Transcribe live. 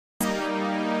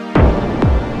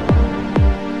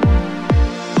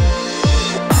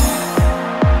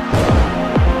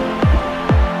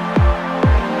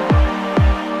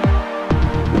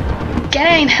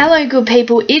Hello good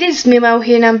people, it is Mimo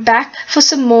here and I'm back for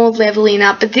some more leveling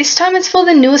up, but this time it's for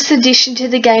the newest addition to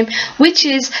the game, which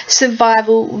is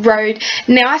Survival Road.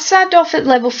 Now I started off at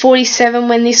level 47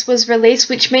 when this was released,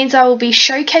 which means I will be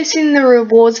showcasing the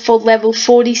rewards for level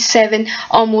 47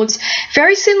 onwards.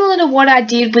 Very similar to what I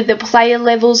did with the player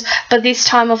levels, but this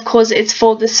time of course it's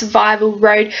for the Survival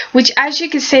Road, which as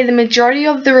you can see the majority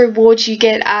of the rewards you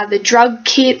get are the drug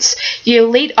kits, your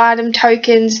elite item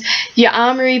tokens, your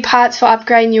armory parts for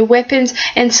upgrading your weapons,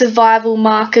 and survival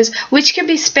markers, which can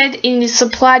be spent in the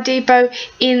supply depot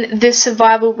in the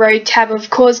Survival Road tab. Of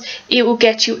course it will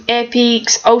get you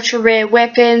epics, ultra rare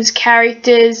weapons,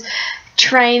 characters,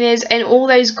 trainers, and all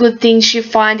those good things you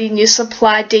find in your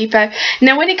supply depot.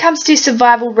 Now when it comes to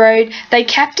Survival Road, they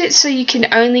capped it so you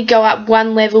can only go up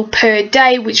one level per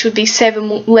day, which would be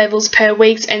 7 levels per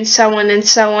week, and so on and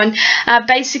so on.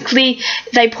 Basically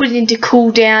they put it into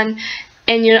cooldown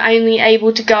and you're only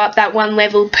able to go up that one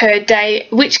level per day,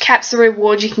 which caps the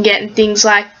rewards you can get and things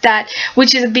like that,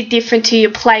 which is a bit different to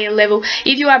your player level.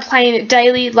 If you are playing it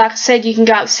daily, like I said, you can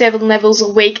go up 7 levels a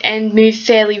week and move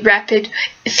fairly rapid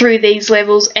through these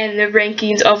levels and the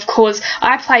rankings. Of course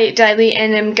I play it daily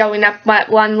and am going up by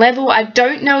 1 level. I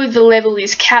don't know if the level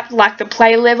is capped like the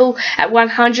player level at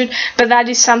 100, but that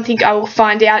is something I will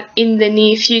find out in the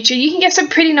near future. You can get some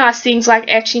pretty nice things like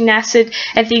etching acid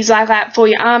and things like that for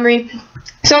your armory.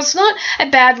 So it's not a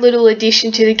bad little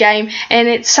addition to the game, and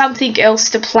it's something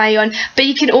else to play on. But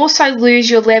you can also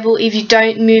lose your level if you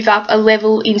don't move up a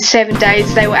level in 7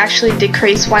 days. They will actually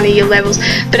decrease one of your levels.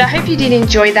 But I hope you did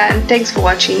enjoy that, and thanks for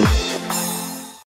watching.